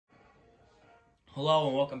Hello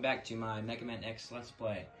and welcome back to my Megaman X Let's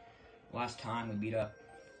Play. Last time we beat up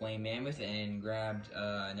Flame Mammoth and grabbed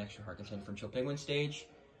an extra heart container from Chill Penguin stage.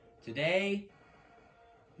 Today,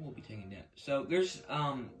 we'll be taking that. So there's,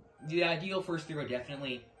 the ideal first three are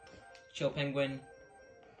definitely Chill Penguin,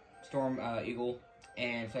 Storm Eagle,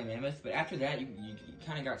 and Flame Mammoth. But after that, you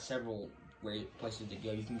kind of got several great places to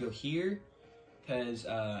go. You can go here, because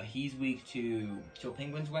he's weak to Chill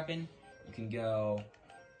Penguin's weapon. You can go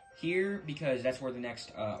here, because that's where the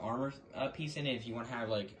next armor piece in it. If you want to have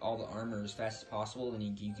like all the armor as fast as possible, then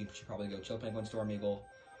you should probably go Chill Penguin, Storm Eagle,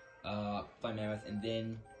 Flame Mammoth, and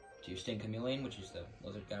then to Sting Chameleon, which is the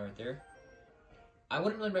lizard guy right there. I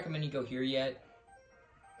wouldn't really recommend you go here yet.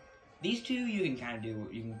 These two you can kind of do,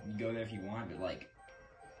 you can go there if you want, but like,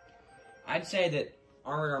 I'd say that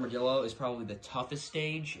Armored Armadillo is probably the toughest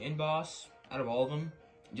stage in boss out of all of them,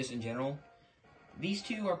 just in general. These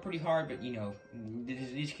two are pretty hard, but you know,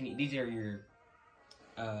 these are your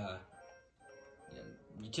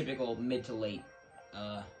your typical mid to late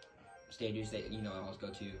stages that I always go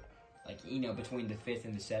to, like between the 5th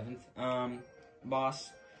and the 7th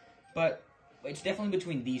boss. But it's definitely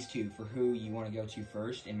between these two for who you want to go to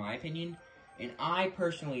first, in my opinion. And I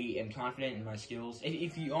personally am confident in my skills.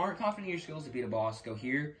 If you aren't confident in your skills to beat a boss, go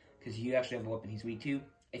here, because you actually have a weapon he's weak to.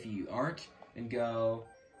 If you aren't, then go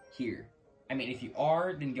here. I mean, if you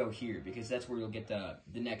are, then go here, because that's where you'll get the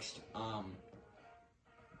next armor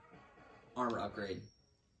upgrade.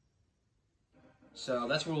 So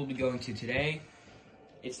that's where we'll be going to today.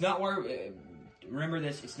 It's not where, remember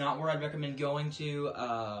this, it's not where I'd recommend going to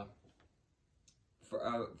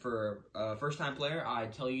for a first-time player. I'll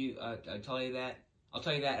tell you that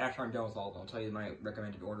after I'm done with all of them. I'll tell you my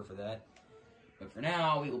recommended order for that. But for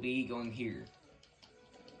now, we will be going here.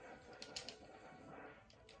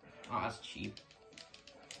 Oh, that's cheap.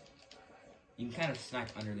 You can kind of snipe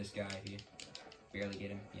under this guy if you barely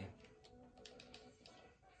get him. Yeah.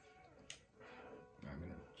 I'm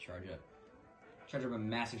gonna charge up. Charge up a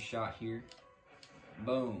massive shot here.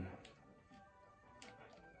 Boom.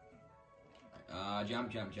 Jump,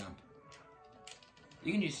 jump, jump.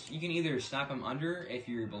 You can either snipe him under if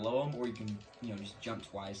you're below him, or you can just jump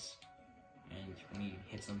twice, and when he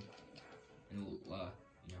hits him, and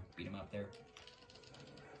beat him up there.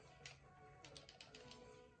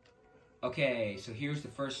 Okay, so here's the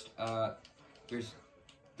first, there's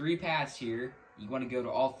 3 paths here. You want to go to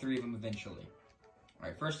all 3 of them eventually.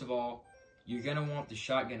 Alright, first of all, you're going to want the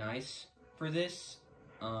shotgun ice for this.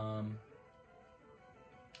 So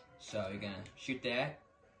you're going to shoot that,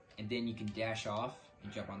 and then you can dash off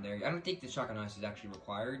and jump on there. I don't think the shotgun ice is actually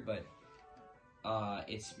required, but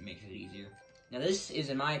it makes it easier. Now this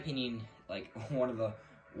is, in my opinion, like one of the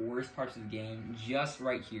worst parts of the game, just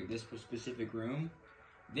right here, this specific room.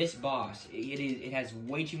 This boss, it has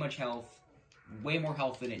way too much health, way more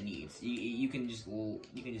health than it needs. You can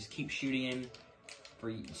just keep shooting him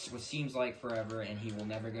for what seems like forever, and he will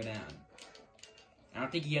never go down. I don't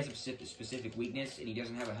think he has a specific weakness, and he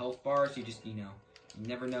doesn't have a health bar, so you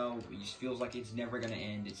never know. It just feels like it's never gonna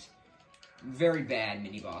end. It's very bad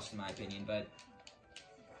mini boss in my opinion, but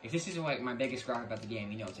if this isn't like my biggest gripe about the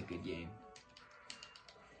game, it's a good game.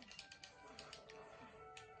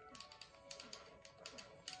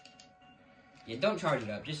 Yeah, don't charge it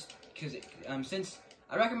up, just because, since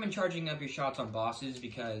I recommend charging up your shots on bosses,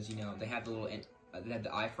 because, they have the they have the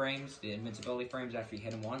iframes, the invincibility frames after you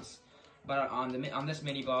hit them once. But on this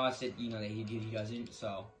mini boss, he doesn't,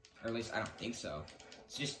 so, or at least I don't think so.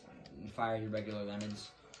 It's just fire your regular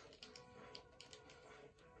lemons.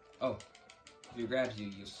 Oh, if he grabs you,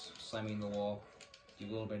 you slam him in the wall, do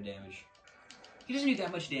a little bit of damage. He doesn't do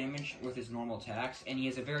that much damage with his normal attacks, and he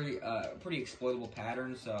has a very, pretty exploitable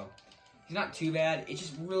pattern, so he's not too bad. It's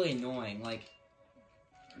just really annoying. Like,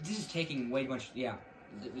 this is taking way much. Yeah,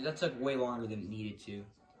 that took way longer than it needed to.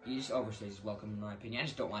 He just overstays his welcome, in my opinion. I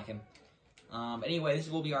just don't like him. Anyway, this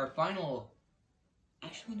will be our final.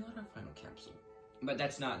 Actually, not our final capsule, but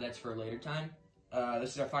that's for a later time.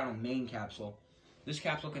 This is our final main capsule. This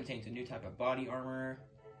capsule contains a new type of body armor.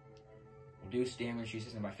 Reduce damage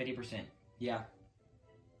resistance by 50%. Yeah.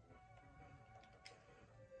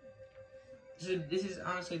 This is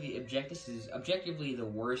honestly this is objectively the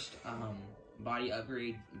worst body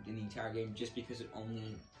upgrade in the entire game, just because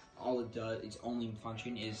its only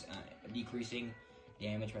function is decreasing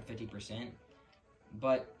damage by 50%.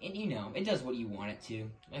 But it does what you want it to.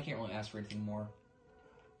 I can't really ask for anything more.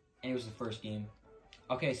 And it was the first game.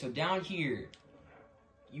 Okay, so down here,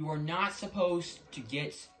 you are not supposed to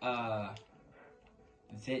get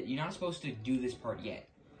you're not supposed to do this part yet.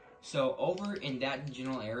 So over in that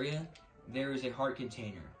general area, there is a heart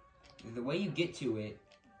container. The way you get to it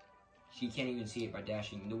So you can't even see it by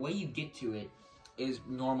dashing. The way you get to it is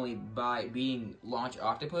normally by beating Launch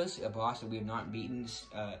Octopus, a boss that we have not beaten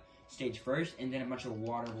stage first, and then a bunch of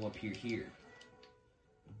water will appear here.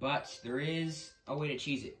 But there is a way to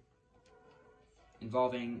cheese it,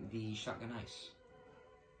 involving the shotgun ice.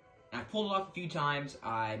 I've pulled it off a few times.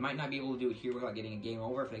 I might not be able to do it here without getting a game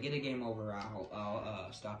over. If I get a game over, I'll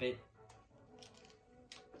stop it.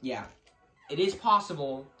 Yeah, it is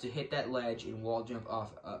possible to hit that ledge and wall jump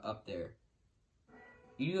off up there.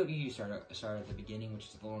 You do start at the beginning, which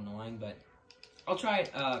is a little annoying, but I'll try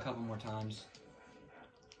it a couple more times.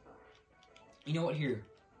 You know what? Here,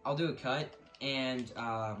 I'll do a cut, and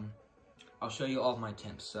I'll show you all of my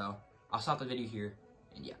attempts. So I'll stop the video here,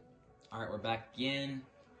 and yeah. All right, we're back again.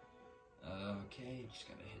 Okay, just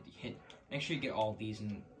gotta hit. Make sure you get all of these,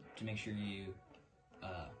 and to make sure you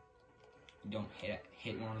don't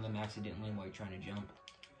hit one of them accidentally while you're trying to jump.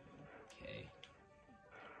 Okay,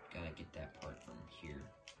 gotta get that part from here.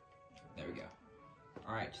 There we go.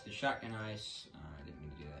 All right, so the shotgun ice. I didn't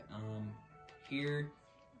mean to do that. Here,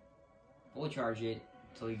 fully charge it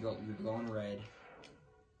until you're glowing red.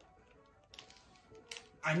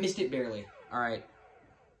 I missed it barely. All right,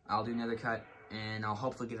 I'll do another cut, and I'll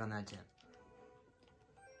hopefully get on that tip.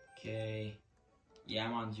 Okay. Yeah,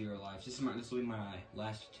 I'm on 0 lives. This will be my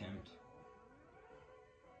last attempt.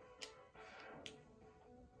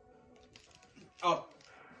 Oh.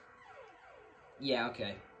 Yeah,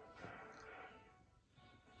 okay.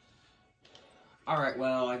 Alright,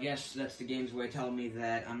 well, I guess that's the game's way of telling me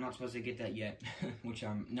that I'm not supposed to get that yet. Which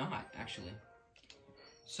I'm not, actually.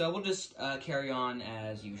 So we'll just carry on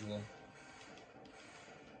as usual.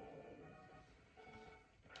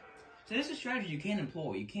 So this is a strategy you can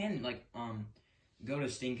employ. You can, like, go to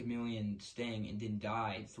Sting Chameleon Sting and then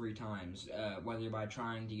die 3 times, whether by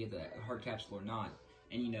trying to get the heart capsule or not,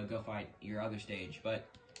 and, you know, go fight your other stage. But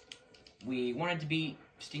we wanted to beat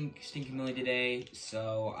Sting Chameleon today,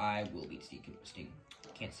 so I will beat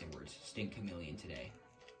can't say words, Sting Chameleon today.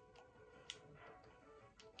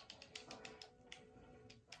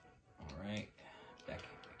 Alright, back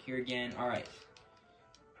here again. Alright.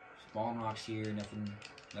 Ball and rocks here, nothing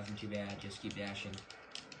too bad, just keep dashing.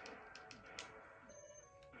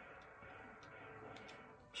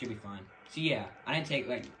 Should be fine. So yeah, I take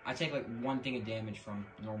like 1 thing of damage from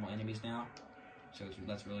normal enemies now. So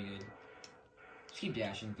that's really good. Just keep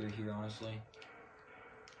dashing through here, honestly.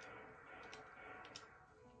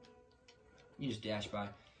 You just dash by.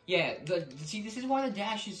 Yeah, see, this is why the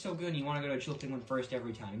dash is so good. You want to go to Chill Penguin first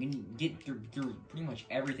every time. You can get through pretty much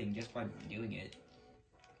everything just by doing it.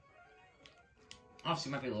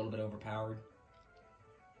 Obviously, it might be a little bit overpowered,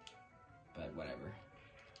 but whatever.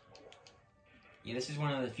 Yeah, this is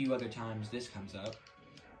one of the few other times this comes up.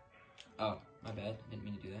 Oh, my bad. Didn't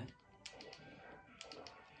mean to do that.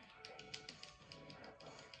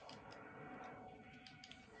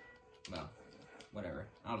 Well, whatever.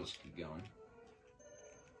 I'll just keep going.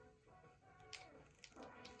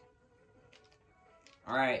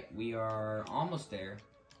 Alright, we are almost there.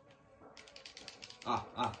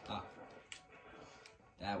 Ah.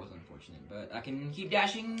 That was unfortunate, but I can keep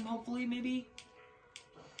dashing, hopefully, maybe.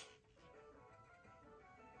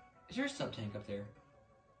 Is there a sub-tank up there?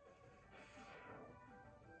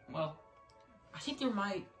 Well, I think it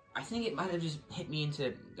might have just hit me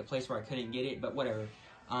into the place where I couldn't get it, but whatever.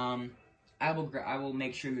 I will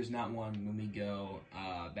make sure there's not one when we go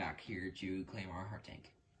back here to claim our heart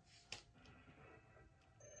tank.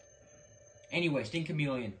 Anyway, Sting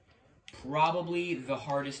Chameleon. Probably the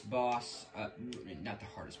hardest boss, not the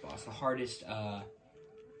hardest boss, the hardest of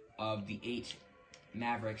the 8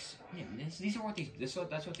 Mavericks. Yeah, these are what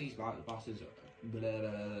that's what these bosses are.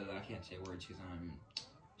 I can't say words because I'm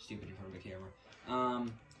stupid in front of the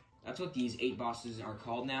camera. That's what these 8 bosses are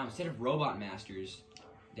called now. Instead of Robot Masters,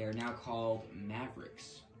 they're now called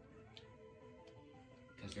Mavericks.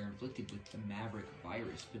 Because they're inflicted with the Maverick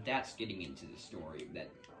virus. But that's getting into the story that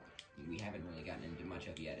we haven't really gotten into much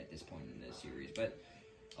of yet at this point in this series. But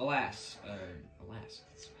alas, what is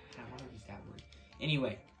that word?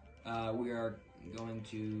 Anyway, we are going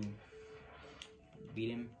to beat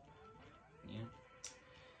him.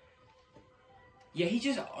 Yeah, he's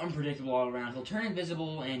just unpredictable all around. He'll turn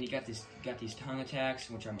invisible, and he got these tongue attacks,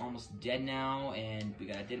 which I'm almost dead now. And but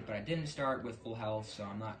I didn't start with full health, so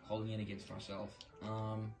I'm not holding it against myself.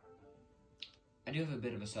 I do have a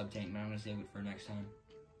bit of a sub tank, but I'm gonna save it for next time.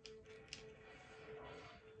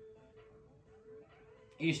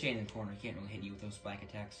 You just stay in the corner. He can't really hit you with those spike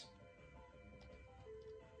attacks.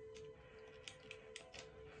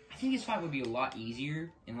 I think this fight would be a lot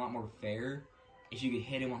easier and a lot more fair if you could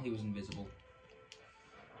hit him while he was invisible.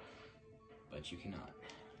 But you cannot.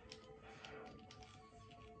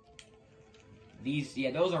 These,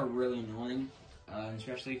 yeah, those are really annoying,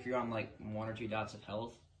 especially if you're on like 1 or 2 dots of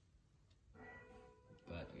health.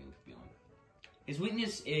 But okay, let's be on. His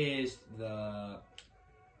weakness is the,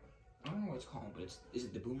 I don't know what it's called, but is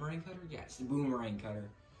it the boomerang cutter? Yeah, it's the boomerang cutter.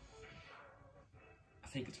 I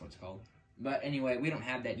think it's what it's called. But anyway, we don't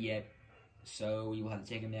have that yet, so we will have to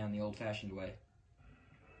take him down the old-fashioned way.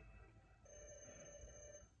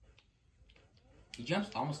 He jumps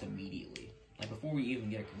almost immediately, like before we even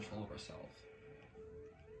get a control of ourselves.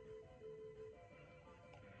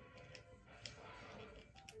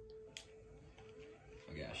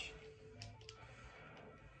 Oh gosh.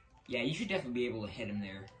 Yeah, you should definitely be able to hit him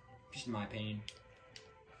there, just in my opinion.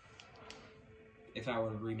 If I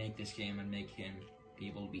were to remake this game, I'd make him be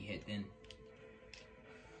able to be hit then.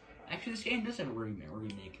 Actually, this game does have a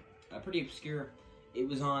remake. Pretty obscure. It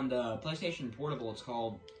was on the PlayStation Portable. It's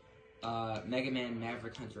called Megaman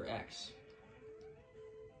Maverick Hunter X.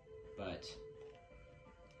 But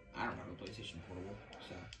I don't have a PlayStation Portable,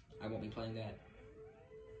 so I won't be playing that.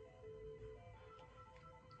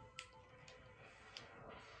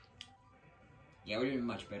 Yeah, we're doing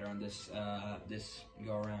much better on this this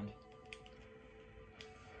go around.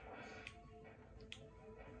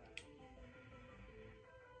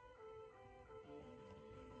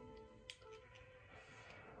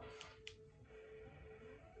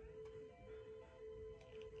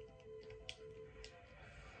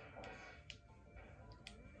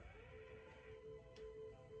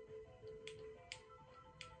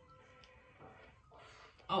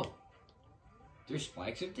 Oh, there's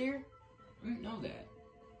spikes up there? I didn't know that.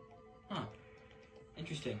 Huh.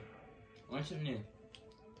 Interesting. Learned something new.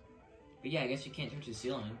 But yeah, I guess you can't touch the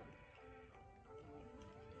ceiling.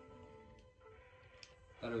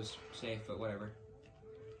 Thought it was safe, but whatever.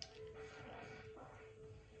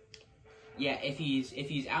 Yeah, if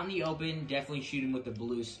he's out in the open, definitely shoot him with the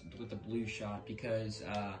blue shot, because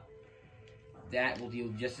that will deal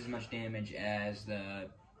just as much damage as the.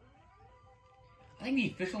 I think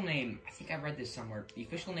the official name, I think I read this somewhere, the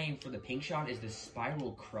official name for the pink shot is the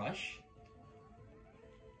Spiral Crush.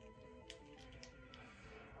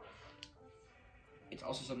 It's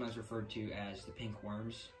also sometimes referred to as the Pink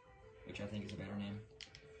Worms, which I think is a better name.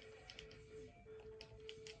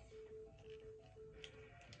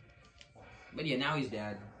 But yeah, now he's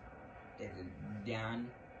dead. Dan.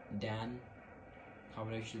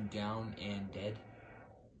 Combination of down and dead.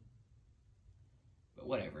 But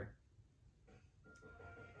whatever.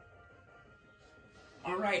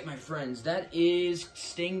 Alright, my friends, that is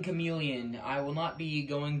Sting Chameleon. I will not be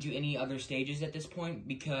going to any other stages at this point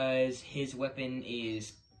because his weapon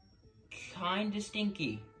is kinda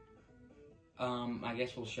stinky. I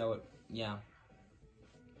guess we'll show it, yeah.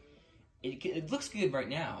 It looks good right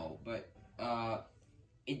now, but,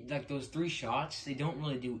 like those 3 shots, they don't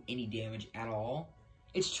really do any damage at all.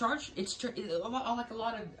 Like a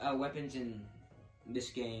lot of weapons in this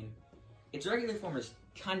game, its regular form is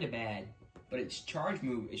kinda bad. But its charge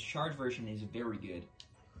version is very good.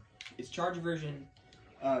 Its charge version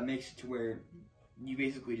makes it to where you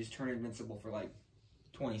basically just turn invincible for like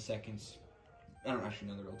 20 seconds. I don't actually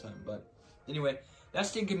know the real time, but anyway, that's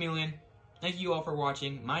Sting Chameleon. Thank you all for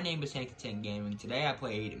watching. My name is Hank the Tank Gaming. Today I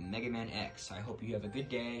played Mega Man X. I hope you have a good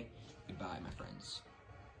day. Goodbye, my friends.